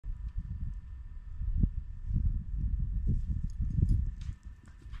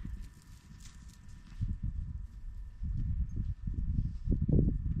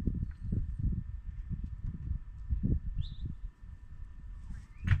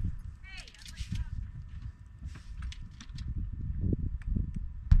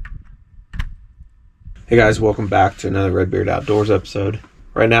Hey guys, welcome back to another Redbeard Outdoors episode.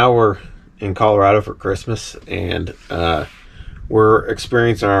 Right now we're in Colorado for Christmas, and we're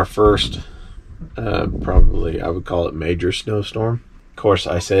experiencing our first, probably I would call it major snowstorm. Of course,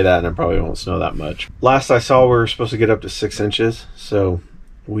 I say that and it probably won't snow that much. Last I saw, we were supposed to get up to 6 inches, so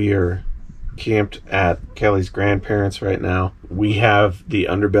we are camped at Kelly's grandparents right now. We have the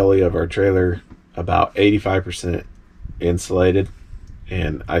underbelly of our trailer about 85% insulated,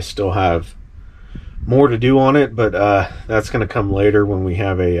 and I still have more to do on it, but that's going to come later when we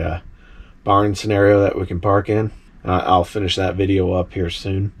have a barn scenario that we can park in. I'll finish that video up here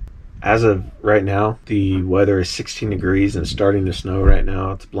soon. As of right now, the weather is 16 degrees and it's starting to snow right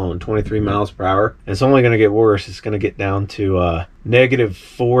now. It's blowing 23 miles per hour. And it's only going to get worse. It's going to get down to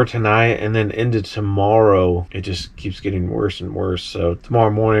 -4 tonight, and then into tomorrow it just keeps getting worse and worse. So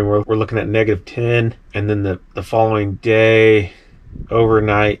tomorrow morning we're looking at -10, and then the following day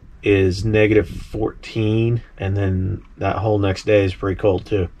overnight is -14, and then that whole next day is pretty cold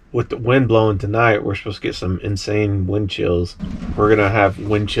too. With the wind blowing tonight, we're supposed to get some insane wind chills. We're gonna have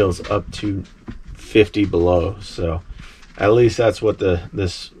wind chills up to 50 below, so at least that's what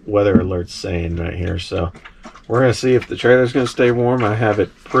this weather alert's saying right here. So we're gonna see if the trailer's gonna stay warm. I have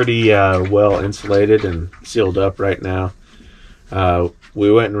it pretty well insulated and sealed up right now.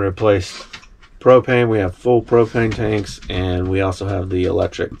 We went and replaced propane. We have full propane tanks, and we also have the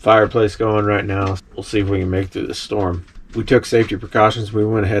electric fireplace going right now. We'll see if we can make it through the storm. We took safety precautions. We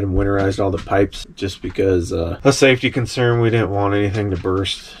went ahead and winterized all the pipes just because a safety concern. We didn't want anything to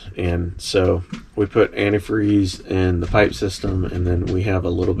burst, and so we put antifreeze in the pipe system, and then we have a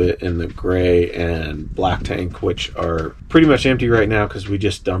little bit in the gray and black tank, which are pretty much empty right now because we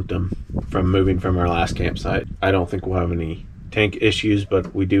just dumped them from moving from our last campsite. I don't think we'll have any tank issues,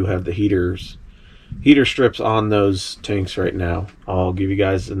 but we do have the heater strips on those tanks right now. I'll give you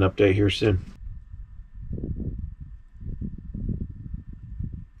guys an update here soon.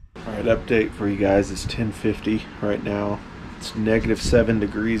 Alright, update for you guys. It's 10:50 right now. It's -7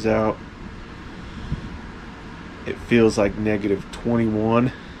 degrees out. It feels like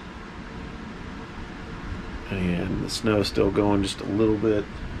 -21, and the snow's still going just a little bit.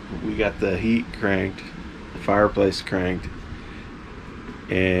 We got the heat cranked, the fireplace cranked,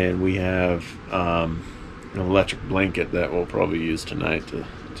 and we have an electric blanket that we'll probably use tonight to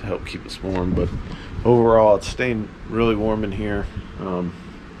help keep us warm. But overall, it's staying really warm in here.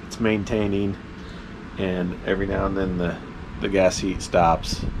 It's maintaining, and every now and then the gas heat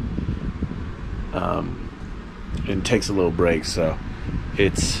stops and takes a little break, so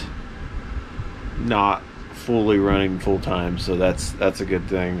it's not fully running full time, so that's a good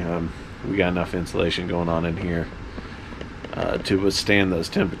thing. We got enough insulation going on in here to withstand those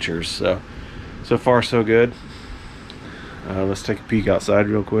temperatures. So far so good. Let's take a peek outside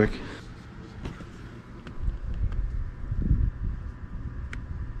real quick.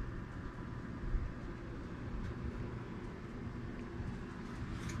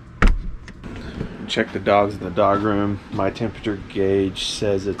 Check the dogs in the dog room. My temperature gauge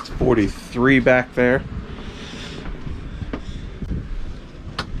says it's 43 back there.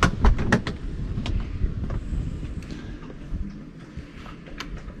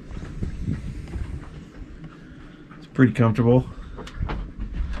 Pretty comfortable.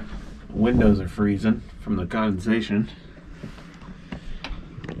 Windows are freezing from the condensation,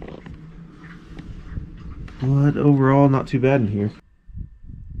 but overall not too bad in here.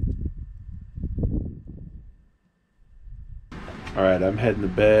 Alright, I'm heading to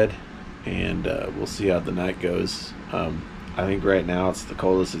bed, and we'll see how the night goes. I think right now it's the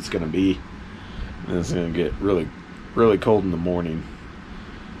coldest it's going to be, and it's going to get really, really cold in the morning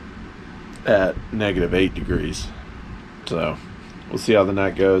at -8 degrees. So we'll see how the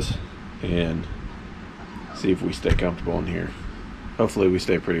night goes and see if we stay comfortable in here. Hopefully we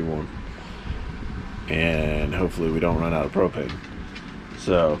stay pretty warm, and hopefully we don't run out of propane.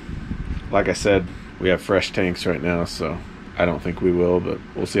 So like I said, we have fresh tanks right now, so I don't think we will, but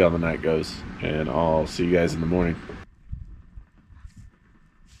we'll see how the night goes, and I'll see you guys in the morning.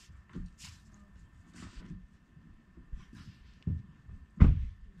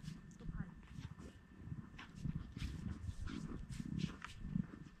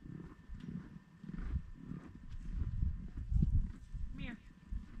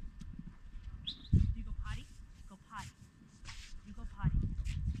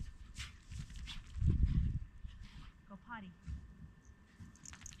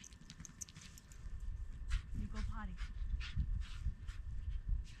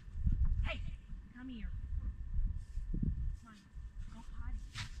 Come here. Come on. Go potty.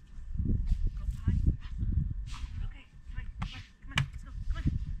 Okay, come on. Let's go. Come on.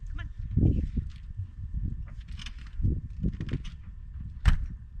 Come on. Come on.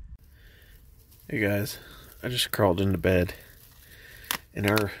 Hey guys, I just crawled into bed and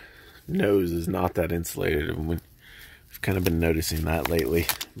our nose is not that insulated, and we've kind of been noticing that lately,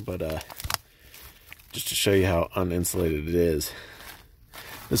 but just to show you how uninsulated it is,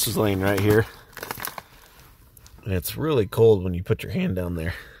 this was laying right here and it's really cold when you put your hand down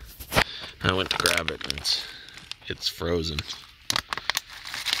there. I went to grab it and it's frozen.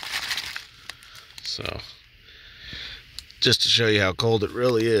 So just to show you how cold it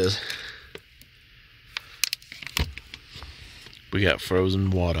really is, we got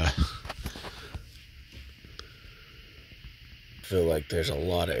frozen water. I feel like there's a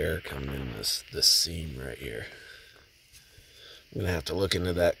lot of air coming in this seam right here. I'm gonna have to look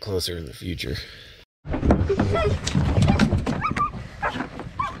into that closer in the future.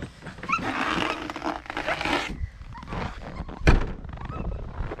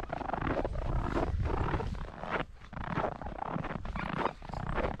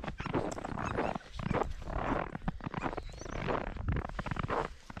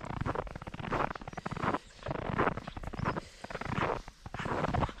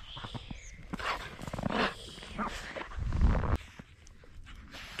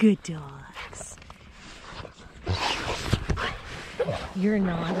 Good dogs. You're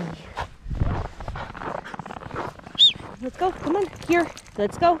naughty. Let's go. Come on. Here.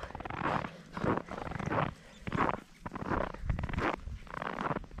 Let's go.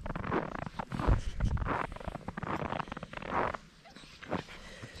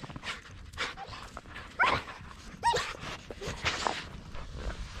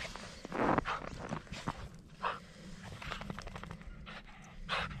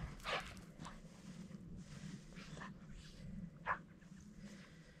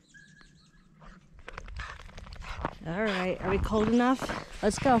 All right, are we cold enough?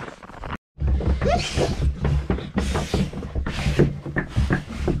 Let's go.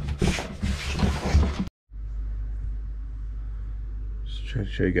 Just trying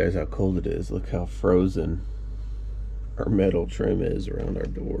to show you guys how cold it is. Look how frozen our metal trim is around our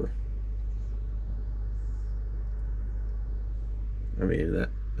door. I mean, that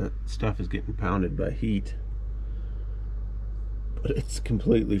stuff is getting pounded by heat, but it's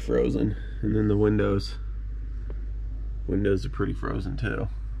completely frozen. And then the windows are pretty frozen too.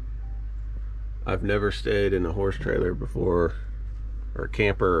 I've never stayed in a horse trailer before, or a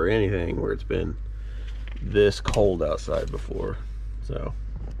camper or anything, where it's been this cold outside before. So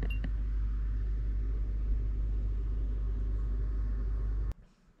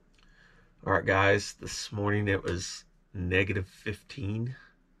all right guys, this morning it was -15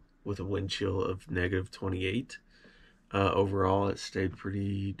 with a wind chill of -28. Overall it stayed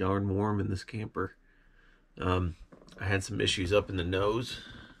pretty darn warm in this camper. I had some issues up in the nose,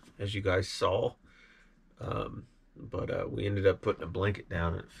 as you guys saw, but we ended up putting a blanket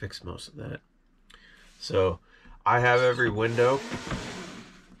down and it fixed most of that. So I have every window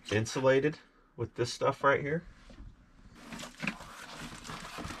insulated with this stuff right here.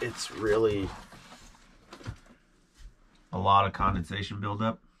 It's really a lot of condensation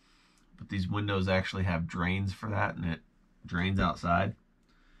buildup, but these windows actually have drains for that, and it drains outside.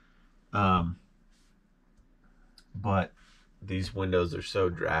 But these windows are so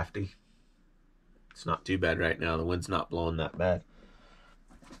drafty. It's not too bad right now. The wind's not blowing that bad.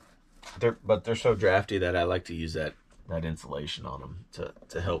 But they're so drafty that I like to use that insulation on them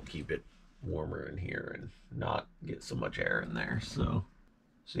to help keep it warmer in here and not get so much air in there. So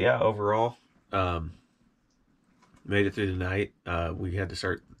yeah, overall, made it through the night. We had to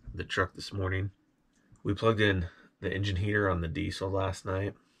start the truck this morning. We plugged in the engine heater on the diesel last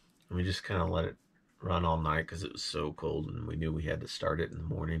night, and we just kind of let it run all night because it was so cold, and we knew we had to start it in the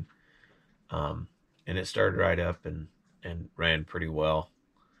morning. And it started right up and ran pretty well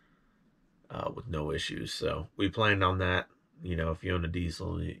with no issues. So we planned on that. You know, if you own a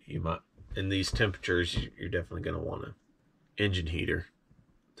diesel, you might, in these temperatures, you're definitely going to want an engine heater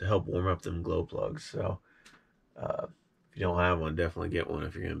to help warm up them glow plugs. So if you don't have one, definitely get one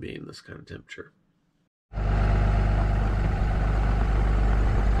if you're going to be in this kind of temperature.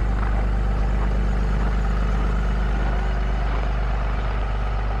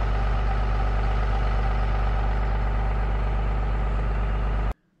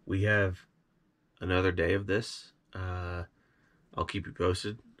 We have another day of this. I'll keep you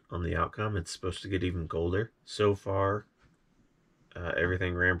posted on the outcome. It's supposed to get even colder. So far,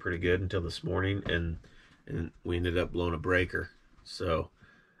 everything ran pretty good until this morning, and we ended up blowing a breaker. So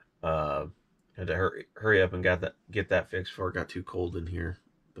had to hurry up and get that fixed before it got too cold in here.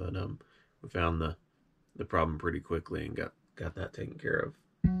 But we found the problem pretty quickly and got that taken care of.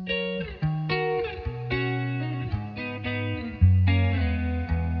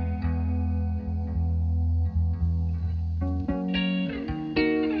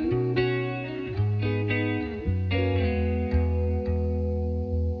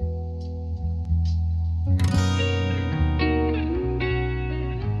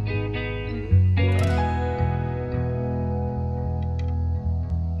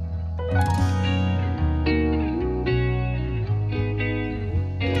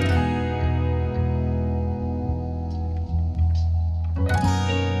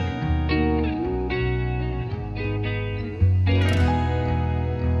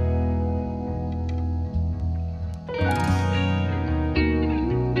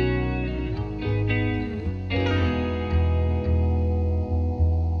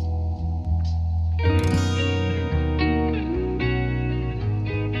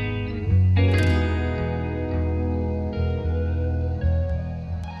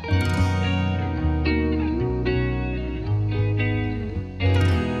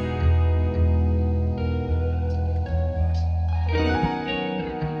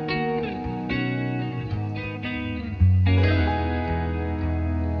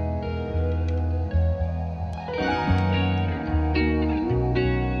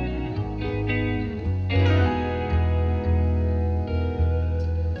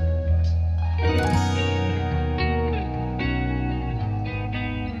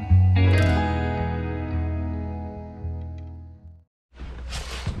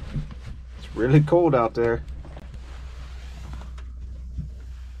 really cold out there.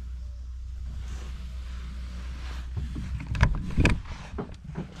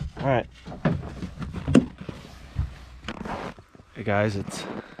 All right. Hey guys, it's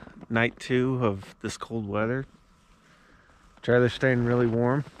night 2 of this cold weather. Trailer's staying really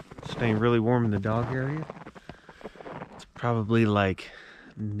warm. Staying really warm in the dog area. It's probably like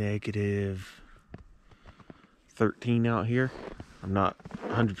negative 13 out here. I'm not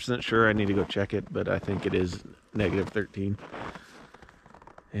 100% sure. I need to go check it, but I think it is negative 13.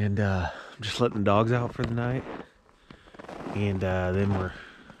 And I'm just letting the dogs out for the night. And then we're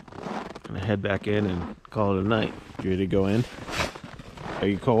gonna head back in and call it a night. You ready to go in? Are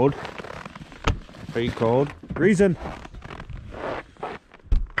you cold? Are you cold? Reason!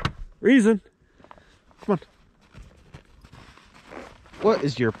 Reason! Come on. What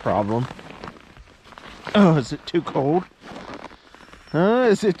is your problem? Oh, is it too cold? Huh?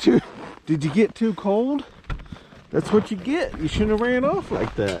 Is it too... Did you get too cold? That's what you get. You shouldn't have ran off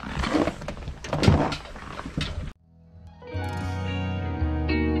like that.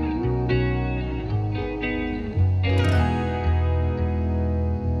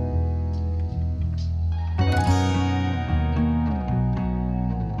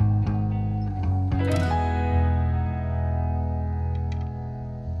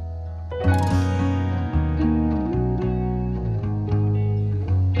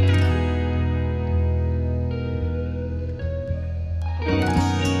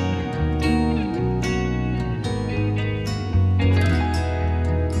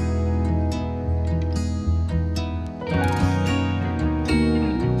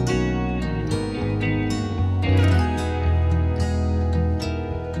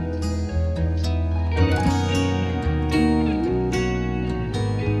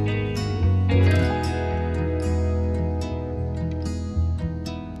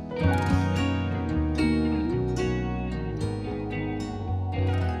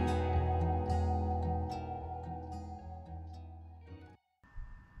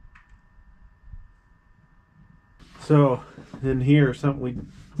 So in here, something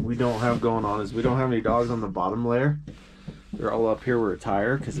we don't have going on is we don't have any dogs on the bottom layer. They're all up here where it's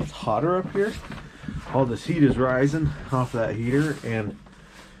higher because it's hotter up here. All this heat is rising off that heater, and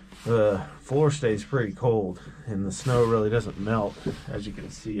the floor stays pretty cold, and the snow really doesn't melt, as you can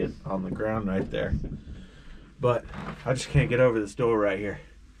see it on the ground right there. But I just can't get over this door right here.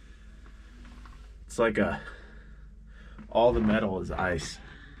 It's like all the metal is ice.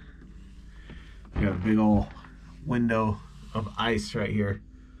 You have a big old window of ice right here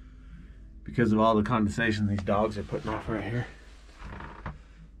because of all the condensation these dogs are putting off right here.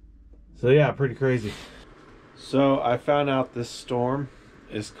 So yeah, pretty crazy. So I found out this storm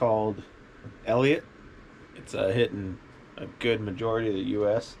is called Elliot. It's hitting a good majority of the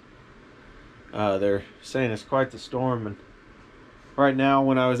US. They're saying it's quite the storm, and right now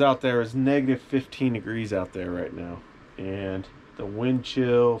when I was out there, it's negative 15 degrees out there right now, and the wind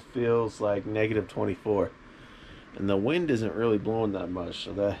chill feels like negative 24. And the wind isn't really blowing that much,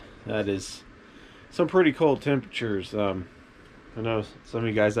 so that is some pretty cold temperatures. I know some of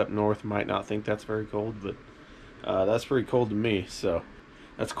you guys up north might not think that's very cold, but that's pretty cold to me. So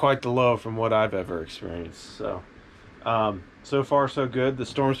that's quite the low from what I've ever experienced. So so far so good. The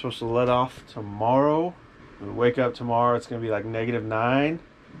storm's supposed to let off tomorrow. When we wake up tomorrow, it's going to be like negative 9,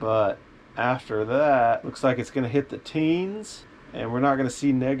 but after that, looks like it's going to hit the teens, and we're not going to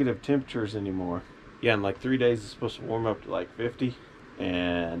see negative temperatures anymore. Yeah, in like 3 days it's supposed to warm up to like 50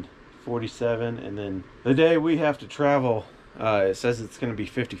 and 47, and then the day we have to travel, it says it's going to be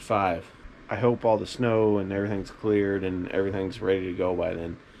 55. I hope all the snow and everything's cleared and everything's ready to go by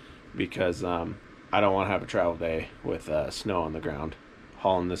then, because I don't want to have a travel day with snow on the ground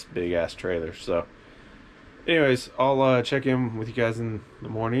hauling this big ass trailer. So anyways, I'll check in with you guys in the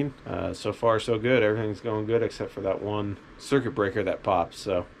morning. So far so good. Everything's going good except for that one circuit breaker that popped.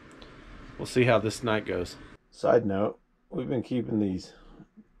 So we'll see how this night goes. Side note, we've been keeping these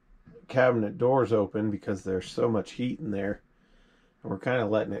cabinet doors open because there's so much heat in there, and we're kind of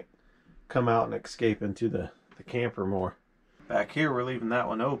letting it come out and escape into the camper more. Back here we're leaving that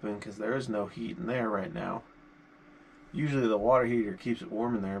one open because there is no heat in there right now. Usually the water heater keeps it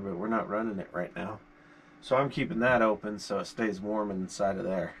warm in there, but we're not running it right now. So I'm keeping that open so it stays warm inside of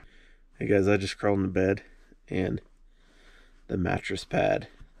there. Hey guys, I just crawled into bed, and the mattress pad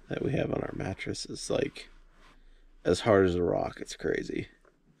that we have on our mattress is like as hard as a rock. It's crazy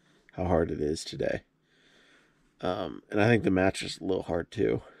how hard it is today. And I think the mattress is a little hard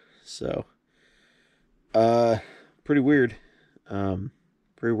too. So pretty weird.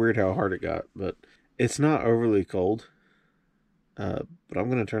 Pretty weird how hard it got, but it's not overly cold. but I'm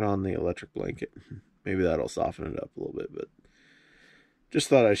going to turn on the electric blanket. Maybe that'll soften it up a little bit, but just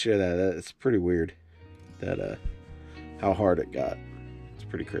thought I'd share that. It's pretty weird that how hard it got. It's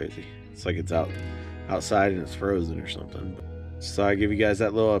pretty crazy. It's like it's outside and it's frozen or something. So I give you guys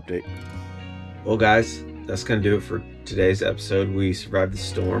that little update. Well, guys, that's going to do it for today's episode. We survived the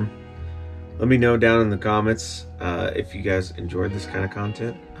storm. Let me know down in the comments if you guys enjoyed this kind of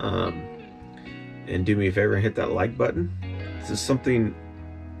content. And do me a favor and hit that like button. This is something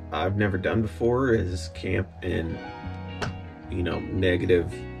I've never done before, is camp in,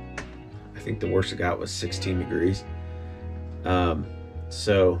 negative. I think the worst I got was 16 degrees.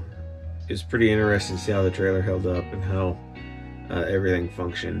 So it was pretty interesting to see how the trailer held up and how everything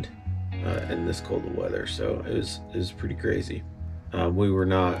functioned in this cold of weather. So it was pretty crazy. We were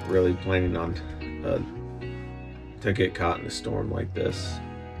not really planning on to get caught in a storm like this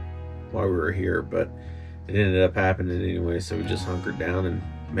while we were here, but it ended up happening anyway, so we just hunkered down and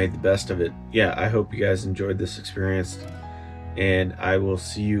made the best of it. Yeah, I hope you guys enjoyed this experience, and I will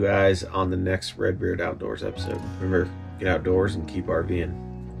see you guys on the next Redbeard Outdoors episode. Remember, get outdoors and keep RVing.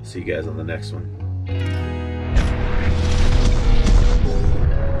 I'll see you guys on the next one.